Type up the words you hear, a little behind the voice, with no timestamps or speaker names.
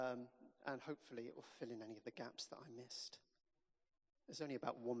and hopefully it will fill in any of the gaps that I missed. There's only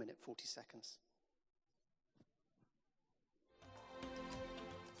about 1 minute, 40 seconds.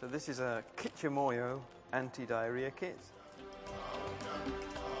 So this is a Kitchemoyo anti-diarrhea kit.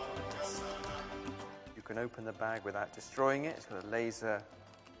 You can open the bag without destroying it. It's got a laser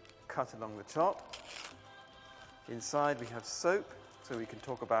cut along the top. Inside we have soap, so we can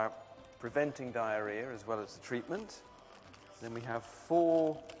talk about preventing diarrhea as well as the treatment. Then we have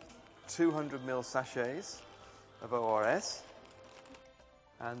 4 200ml sachets of ORS.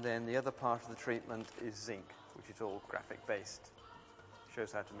 And then the other part of the treatment is zinc, which is all graphic based.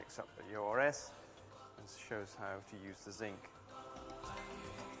 Shows how to mix up the ORS and shows how to use the zinc.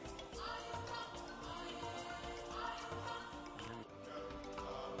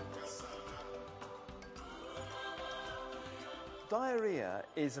 Diarrhea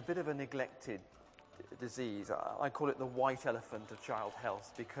is a bit of a neglected disease. I call it the white elephant of child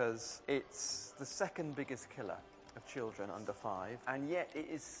health because it's the second biggest killer of children under 5, and yet it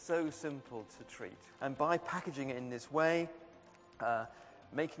is so simple to treat. And by packaging it in this way,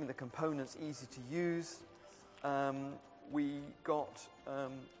 making the components easy to use, we got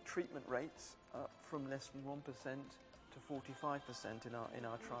treatment rates up from less than 1% to 45% in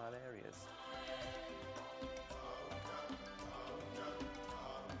our trial areas.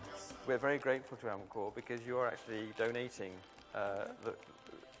 We're very grateful to Amcor because you're actually donating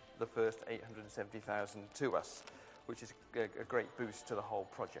the first 870,000 to us, which is a great boost to the whole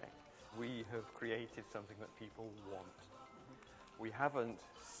project. We have created something that people want. We haven't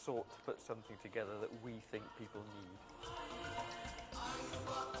sought to put something together that we think people need.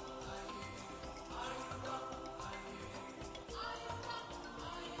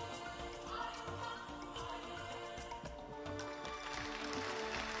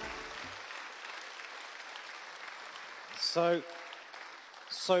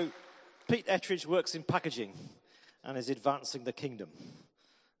 So Pete Ettridge works in packaging and is advancing the kingdom.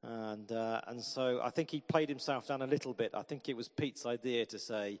 And so I think he played himself down a little bit. I think it was Pete's idea to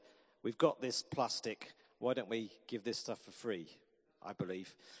say, we've got this plastic, why don't we give this stuff for free, I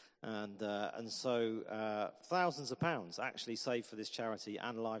believe. And so thousands of pounds actually saved for this charity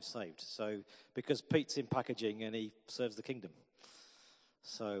and lives saved. So because Pete's in packaging and he serves the kingdom.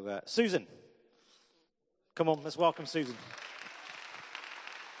 So Susan, come on, let's welcome Susan.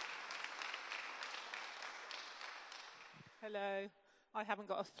 Hello. I haven't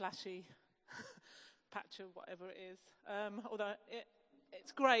got a flashy patch of whatever it is, although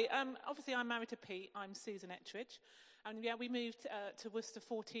it's great. Obviously, I'm married to Pete. I'm Susan Ettridge. And yeah, we moved to Worcester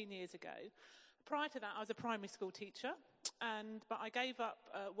 14 years ago. Prior to that, I was a primary school teacher, but I gave up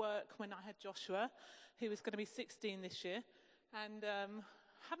work when I had Joshua, who was going to be 16 this year, and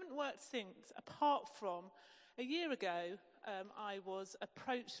haven't worked since, apart from a year ago, I was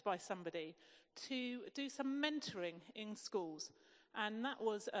approached by somebody to do some mentoring in schools. And that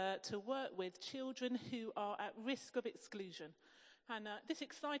was to work with children who are at risk of exclusion. And this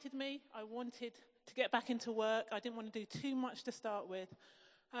excited me. I wanted to get back into work. I didn't want to do too much to start with.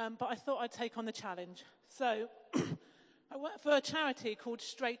 But I thought I'd take on the challenge. So I work for a charity called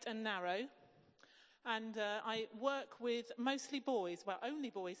Straight and Narrow. And I work with mostly boys, well,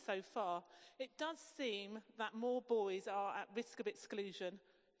 only boys so far. It does seem that more boys are at risk of exclusion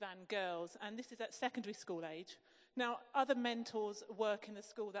than girls. And this is at secondary school age. Now, other mentors work in the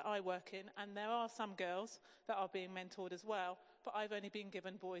school that I work in, and there are some girls that are being mentored as well, but I've only been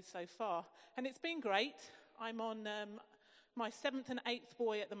given boys so far. And it's been great. I'm on my 7th and 8th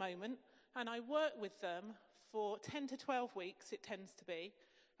boy at the moment, and I work with them for 10 to 12 weeks, it tends to be,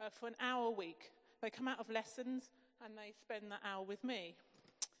 for an hour a week. They come out of lessons, and they spend that hour with me.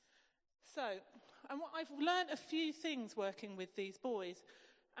 So, and what I've learned a few things working with these boys.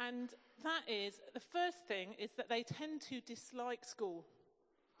 And that is, the first thing is that they tend to dislike school.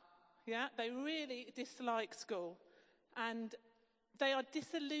 Yeah, they really dislike school. And they are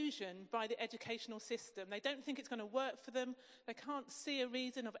disillusioned by the educational system. They don't think it's going to work for them. They can't see a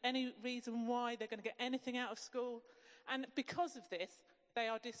reason of any reason why they're going to get anything out of school. And because of this, they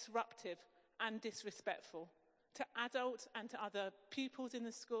are disruptive and disrespectful to adults and to other pupils in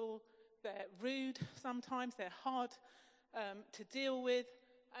the school. They're rude sometimes. They're hard to deal with.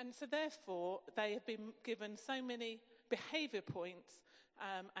 And so therefore, they have been given so many behaviour points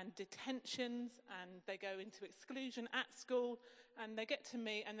and detentions, and they go into exclusion at school, and they get to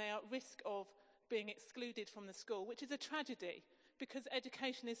me and they are at risk of being excluded from the school, which is a tragedy because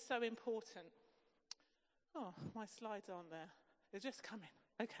education is so important. Oh, my slides aren't there. They're just coming.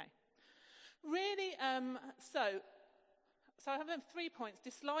 Okay. Really, so I have them 3 points: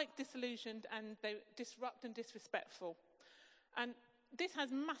 dislike, disillusioned, and they disrupt and disrespectful. And this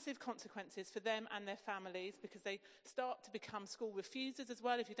has massive consequences for them and their families, because they start to become school refusers as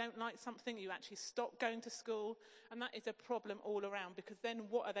well. If you don't like something, you actually stop going to school. And that is a problem all around, because then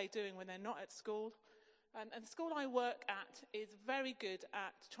what are they doing when they're not at school? And the school I work at is very good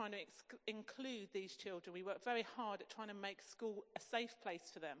at trying to include these children. We work very hard at trying to make school a safe place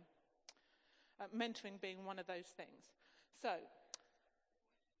for them. Mentoring being one of those things. So,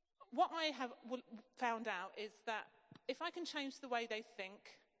 what I have found out is that if I can change the way they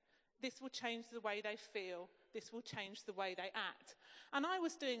think, this will change the way they feel, this will change the way they act. And I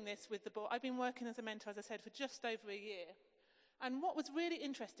was doing this with the boy. I've been working as a mentor, as I said, for just over a year. And what was really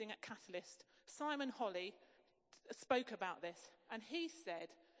interesting at Catalyst, Simon Holly spoke about this. And he said,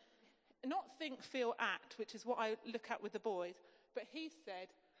 not think, feel, act, which is what I look at with the boys, but he said,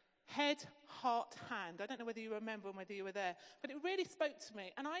 head, heart, hand. I don't know whether you remember and whether you were there, but it really spoke to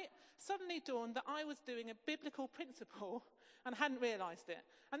me. And I suddenly dawned that I was doing a biblical principle and hadn't realised it.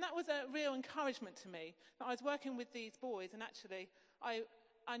 And that was a real encouragement to me, that I was working with these boys, and actually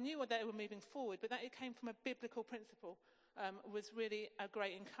I knew what they were moving forward, but that it came from a biblical principle was really a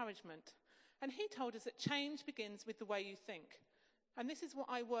great encouragement. And he told us that change begins with the way you think. And this is what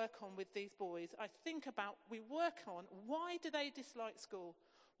I work on with these boys. We work on, why do they dislike school?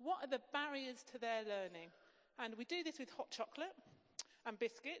 What are the barriers to their learning? And we do this with hot chocolate and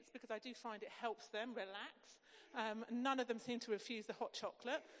biscuits, because I do find it helps them relax. None of them seem to refuse the hot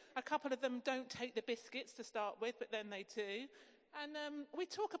chocolate. A couple of them don't take the biscuits to start with, but then they do. And we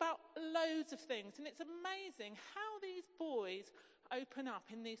talk about loads of things, and it's amazing how these boys open up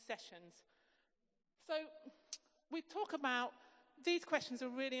in these sessions. So we talk about, these questions are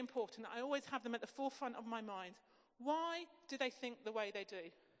really important. I always have them at the forefront of my mind. Why do they think the way they do?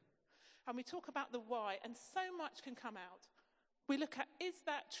 And we talk about the why, and so much can come out. We look at, is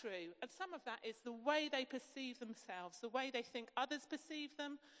that true? And some of that is the way they perceive themselves, the way they think others perceive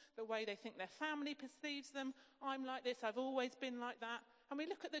them, the way they think their family perceives them. I'm like this, I've always been like that. And we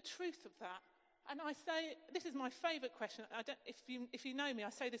look at the truth of that. And I say, this is my favourite question. If you know me, I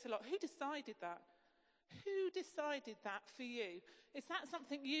say this a lot. Who decided that? Who decided that for you? Is that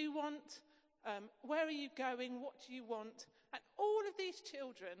something you want? Where are you going? What do you want? And all of these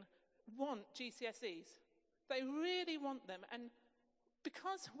children want GCSEs. They really want them. And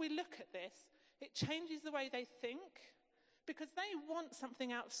because we look at this, it changes the way they think, because they want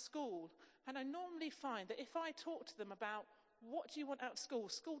something out of school. And I normally find that if I talk to them about what do you want out of school,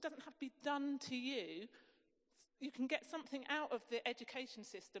 school doesn't have to be done to you. You can get something out of the education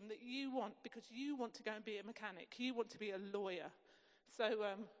system that you want, because you want to go and be a mechanic. You want to be a lawyer. So,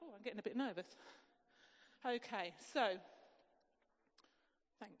 I'm getting a bit nervous. Okay, so,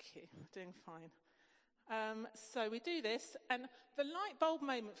 thank you, doing fine. So we do this, and the light bulb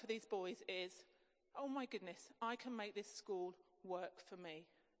moment for these boys is, oh my goodness, I can make this school work for me.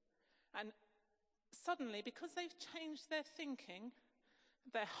 And suddenly, because they've changed their thinking,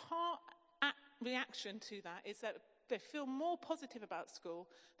 their heart reaction to that is that they feel more positive about school,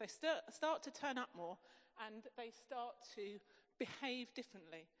 they start to turn up more, and they start to behave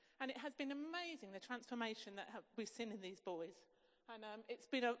differently. And it has been amazing, the transformation that we've seen in these boys. And it's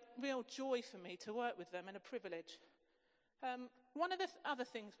been a real joy for me to work with them, and a privilege. One of the other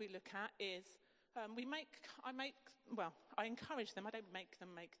things we look at is I encourage them. I don't make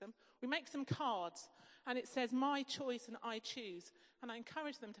them. We make some cards, and it says my choice and I choose. And I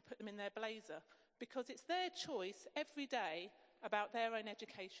encourage them to put them in their blazer, because it's their choice every day about their own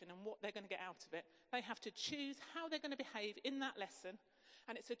education and what they're going to get out of it. They have to choose how they're going to behave in that lesson,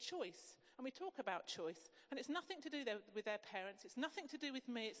 and it's a choice. And we talk about choice, and it's nothing to do with their parents. It's nothing to do with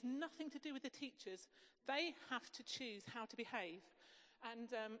me. It's nothing to do with the teachers. They have to choose how to behave. And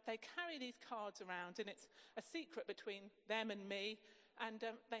they carry these cards around, and it's a secret between them and me. And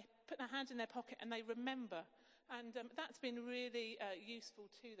they put their hands in their pocket, and they remember. And that's been really useful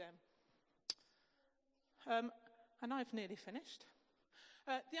to them. And I've nearly finished.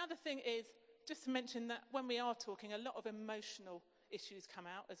 The other thing is, just to mention that when we are talking, a lot of emotional issues come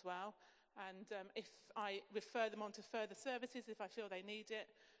out as well. And if I refer them on to further services, if I feel they need it.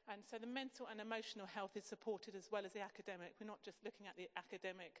 And so the mental and emotional health is supported as well as the academic. We're not just looking at the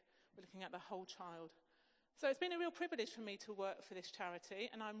academic, we're looking at the whole child. So it's been a real privilege for me to work for this charity,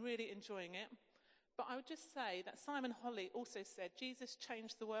 and I'm really enjoying it. But I would just say that Simon Holly also said Jesus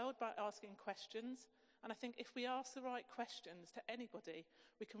changed the world by asking questions. And I think if we ask the right questions to anybody,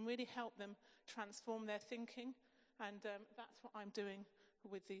 we can really help them transform their thinking. And that's what I'm doing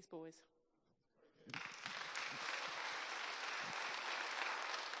with these boys.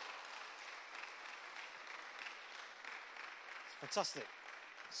 Fantastic.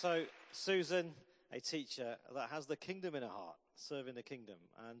 So, Susan, a teacher that has the kingdom in her heart, serving the kingdom.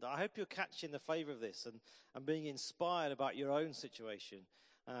 And I hope you're catching the favour of this and being inspired about your own situation,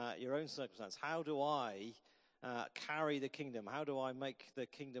 your own circumstance. How do I carry the kingdom? How do I make the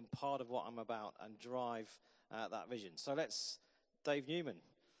kingdom part of what I'm about and drive that vision? So let's, Dave Newman.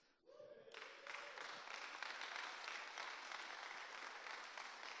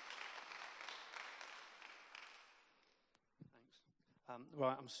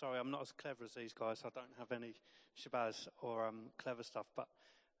 Right, I'm sorry, I'm not as clever as these guys. I don't have any shabazz or clever stuff, but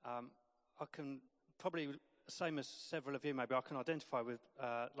I can probably, same as several of you maybe, I can identify with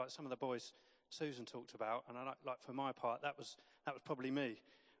like some of the boys Susan talked about, and like for my part, that was probably me,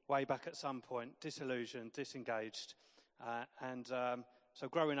 way back at some point, disillusioned, disengaged, and so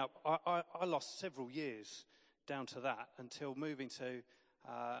growing up, I lost several years down to that until moving to,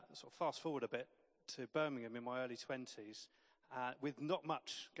 sort of fast forward a bit, to Birmingham in my early 20s. With not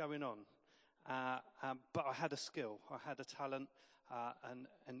much going on, but I had a skill, I had a talent,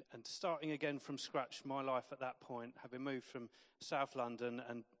 and starting again from scratch, my life at that point, having moved from South London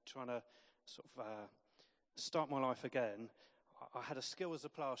and trying to sort of start my life again, I had a skill as a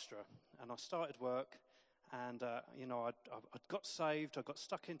plasterer, and I started work, and I got saved, I got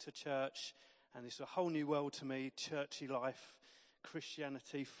stuck into church, and this was a whole new world to me, churchy life,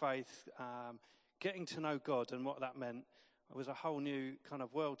 Christianity, faith, getting to know God and what that meant. It was a whole new kind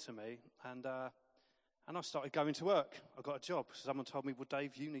of world to me, and I started going to work. I got a job. Someone told me, well,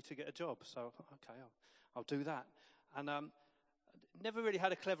 Dave, you need to get a job. So, okay, I'll do that. And never really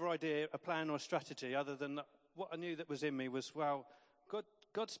had a clever idea, a plan or a strategy, other than what I knew that was in me was, well,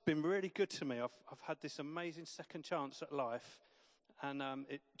 God's been really good to me. I've had this amazing second chance at life, and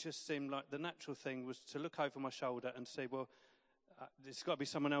it just seemed like the natural thing was to look over my shoulder and say, well, there's got to be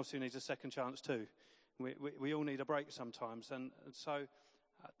someone else who needs a second chance too. We all need a break sometimes. And so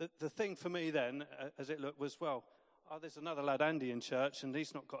the thing for me then, as it looked, was, well, there's another lad, Andy, in church, and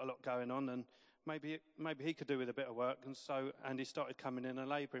he's not got a lot going on, and maybe he could do with a bit of work. And so Andy started coming in and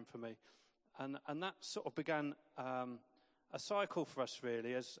labouring for me. And that sort of began a cycle for us,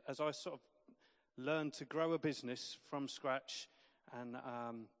 really, as I sort of learned to grow a business from scratch. And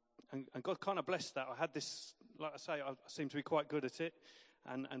God kind of blessed that. I had this, like I say, I seem to be quite good at it.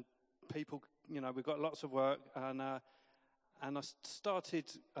 And people, we've got lots of work, and I started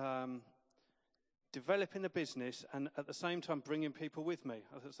developing the business, and at the same time bringing people with me.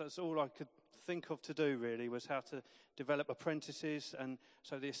 That's all I could think of to do, really, was how to develop apprentices. And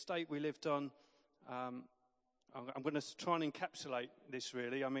so the estate we lived on, I'm going to try and encapsulate this,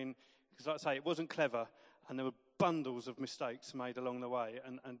 really. I mean, because like I say, it wasn't clever, and there were bundles of mistakes made along the way,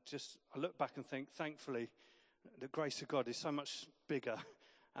 and just I look back and think, thankfully, the grace of God is so much bigger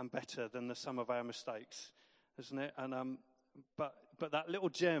and better than the sum of our mistakes, isn't it? And but that little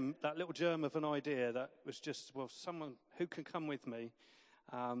germ of an idea that was just, well, someone who can come with me,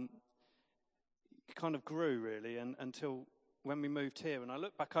 kind of grew, really, and until when we moved here. And I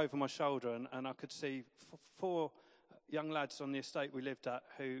looked back over my shoulder, and I could see four young lads on the estate we lived at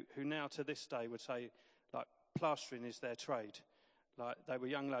who now to this day would say, like, plastering is their trade. Like, they were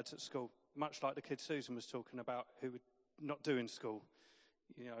young lads at school, much like the kid Susan was talking about, who were not doing school.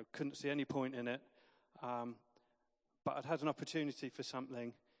 Couldn't see any point in it. But I'd had an opportunity for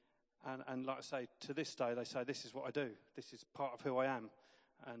something. And like I say, to this day, they say, this is what I do. This is part of who I am.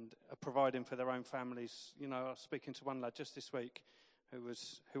 And providing for their own families. I was speaking to one lad just this week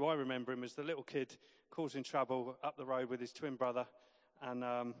who I remember him as the little kid causing trouble up the road with his twin brother. And,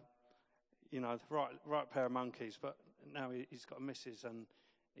 right pair of monkeys. But now he's got a missus, and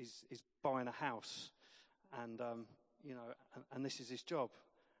he's buying a house. And, and this is his job.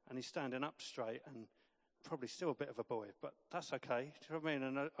 And he's standing up straight and probably still a bit of a boy, but that's okay. Do you know what I mean?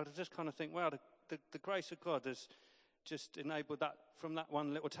 And I just kind of think, wow, the grace of God has just enabled that from that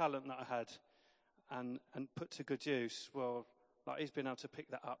one little talent that I had and put to good use. Well, like, he's been able to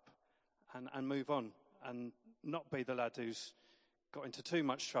pick that up and move on and not be the lad who's got into too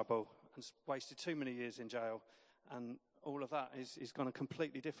much trouble and wasted too many years in jail. And all of that is gone a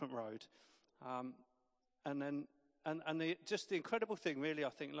completely different road. Just the incredible thing, really, I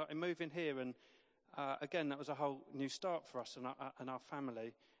think, like in moving here, and again, that was a whole new start for us and our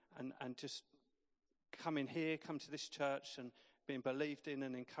family, and just coming here, come to this church, and being believed in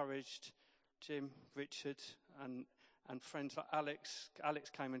and encouraged. Jim, Richard, and friends like Alex. Alex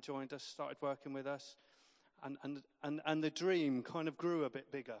came and joined us, started working with us, and the dream kind of grew a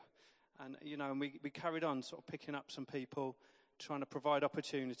bit bigger, and we carried on, sort of picking up some people, trying to provide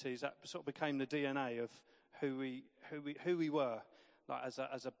opportunities. That sort of became the DNA of who we were, like as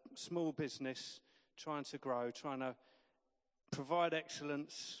a small business, trying to grow, trying to provide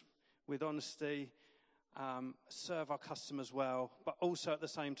excellence with honesty, serve our customers well, but also at the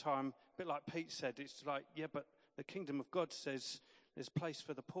same time, a bit like Pete said, it's like, yeah, but the kingdom of God says there's place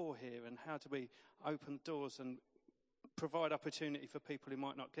for the poor here, and how do we open doors and provide opportunity for people who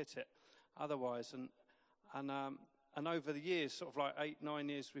might not get it otherwise? And over the years, sort of like 8-9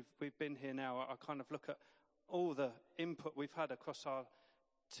 years we've been here now, I kind of look at all the input we've had across our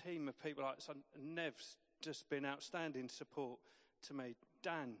team of people. Like, so Nev's just been outstanding support to me.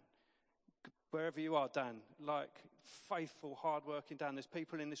 Dan, wherever you are, Dan, like faithful, hard-working Dan. There's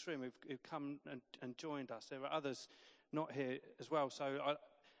people in this room who've come and joined us. There are others not here as well. So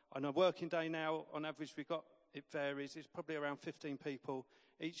on a working day now, on average, it varies. It's probably around 15 people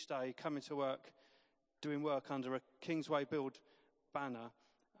each day coming to work, doing work under a Kingsway Build banner.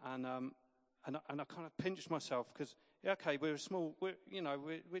 And I kind of pinched myself because, yeah, okay, we're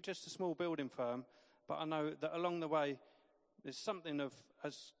just a small building firm, but I know that along the way there's something of,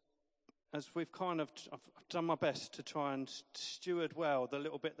 as we've kind of, I've done my best to try and steward well the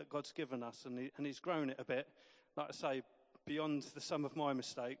little bit that God's given us, and He's grown it a bit, like I say, beyond the sum of my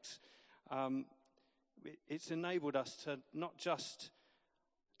mistakes. It's enabled us to not just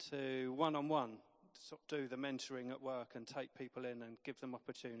to one-on-one sort of do the mentoring at work and take people in and give them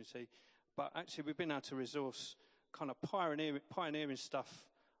opportunity, but actually we've been able to resource kind of pioneering stuff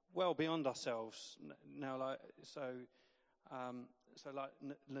well beyond ourselves now. Like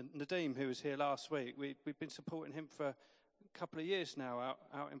Nadeem, who was here last week, we've been supporting him for a couple of years now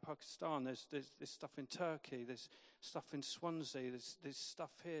out in Pakistan. There's stuff in Turkey, there's stuff in Swansea, there's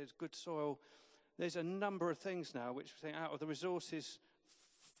stuff here, there's Good Soil. There's a number of things now which we think out of the resources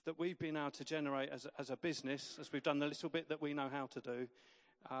that we've been able to generate as a business, as we've done the little bit that we know how to do,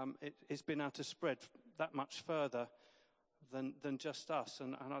 it's been able to spread that much further than just us.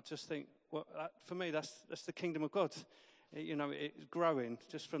 And I just think, well, for me, that's the kingdom of God. It's growing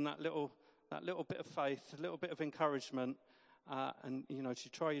just from that little bit of faith, a little bit of encouragement, and to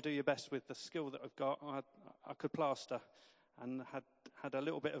try to do your best with the skill that I've got. I could plaster, and had a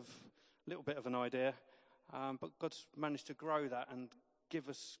little bit of an idea, but God's managed to grow that and give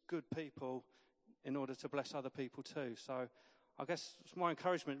us good people in order to bless other people too. So I guess my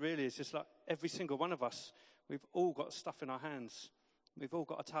encouragement really is just like every single one of us, we've all got stuff in our hands. We've all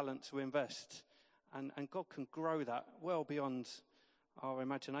got a talent to invest. And God can grow that well beyond our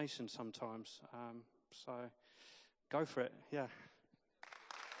imagination sometimes. So go for it, yeah.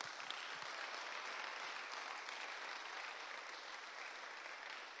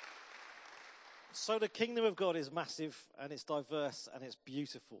 So the kingdom of God is massive, and it's diverse, and it's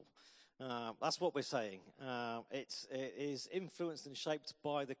beautiful. That's what we're saying. It is influenced and shaped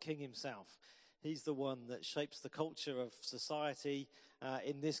by the King himself. He's the one that shapes the culture of society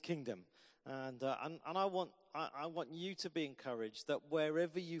in this kingdom. And I want you to be encouraged that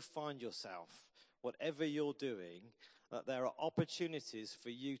wherever you find yourself, whatever you're doing, that there are opportunities for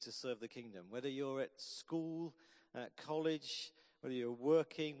you to serve the kingdom. Whether you're at school, at college, whether you're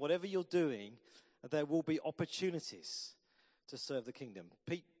working, whatever you're doing, there will be opportunities to serve the kingdom.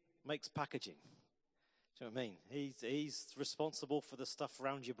 Pete makes packaging. Do you know what I mean? He's responsible for the stuff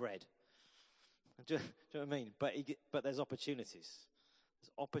around your bread. Do you know what I mean? But there's opportunities.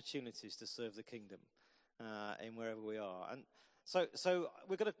 There's opportunities to serve the kingdom in wherever we are. And so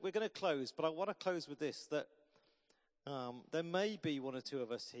we're gonna close, but I want to close with this, that there may be one or two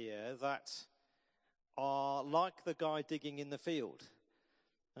of us here that are like the guy digging in the field.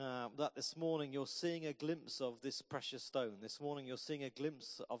 That this morning you're seeing a glimpse of this precious stone. This morning you're seeing a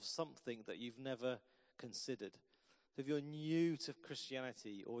glimpse of something that you've never considered. If you're new to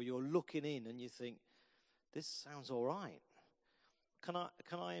Christianity, or you're looking in and you think, this sounds all right, can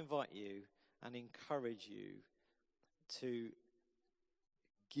I invite you and encourage you to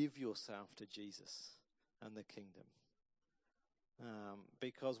give yourself to Jesus and the kingdom?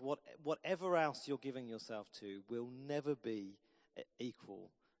 Because whatever else you're giving yourself to will never be equal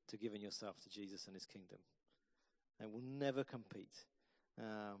to giving yourself to Jesus and his kingdom. It will never compete.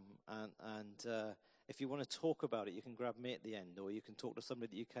 If you want to talk about it, you can grab me at the end, or you can talk to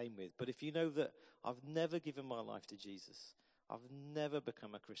somebody that you came with. But if you know that I've never given my life to Jesus, I've never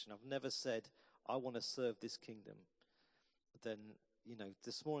become a Christian, I've never said, I want to serve this kingdom, then,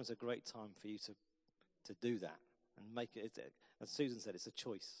 this morning's a great time for you to do that and make it. As Susan said, it's a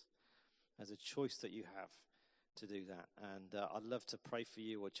choice. There's a choice that you have to do that. And I'd love to pray for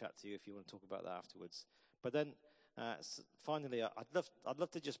you or chat to you if you want to talk about that afterwards. But then, finally, I'd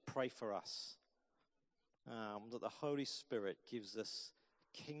love to just pray for us. That the Holy Spirit gives us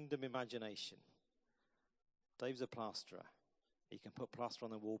kingdom imagination. Dave's a plasterer. He can put plaster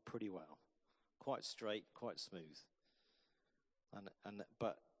on the wall pretty well. Quite straight, quite smooth.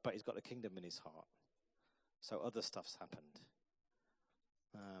 But he's got the kingdom in his heart. So other stuff's happened.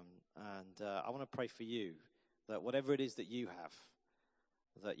 I want to pray for you that whatever it is that you have,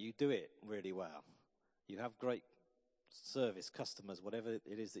 that you do it really well. You have great service, customers, whatever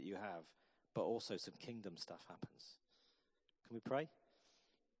it is that you have, but also some kingdom stuff happens. Can we pray?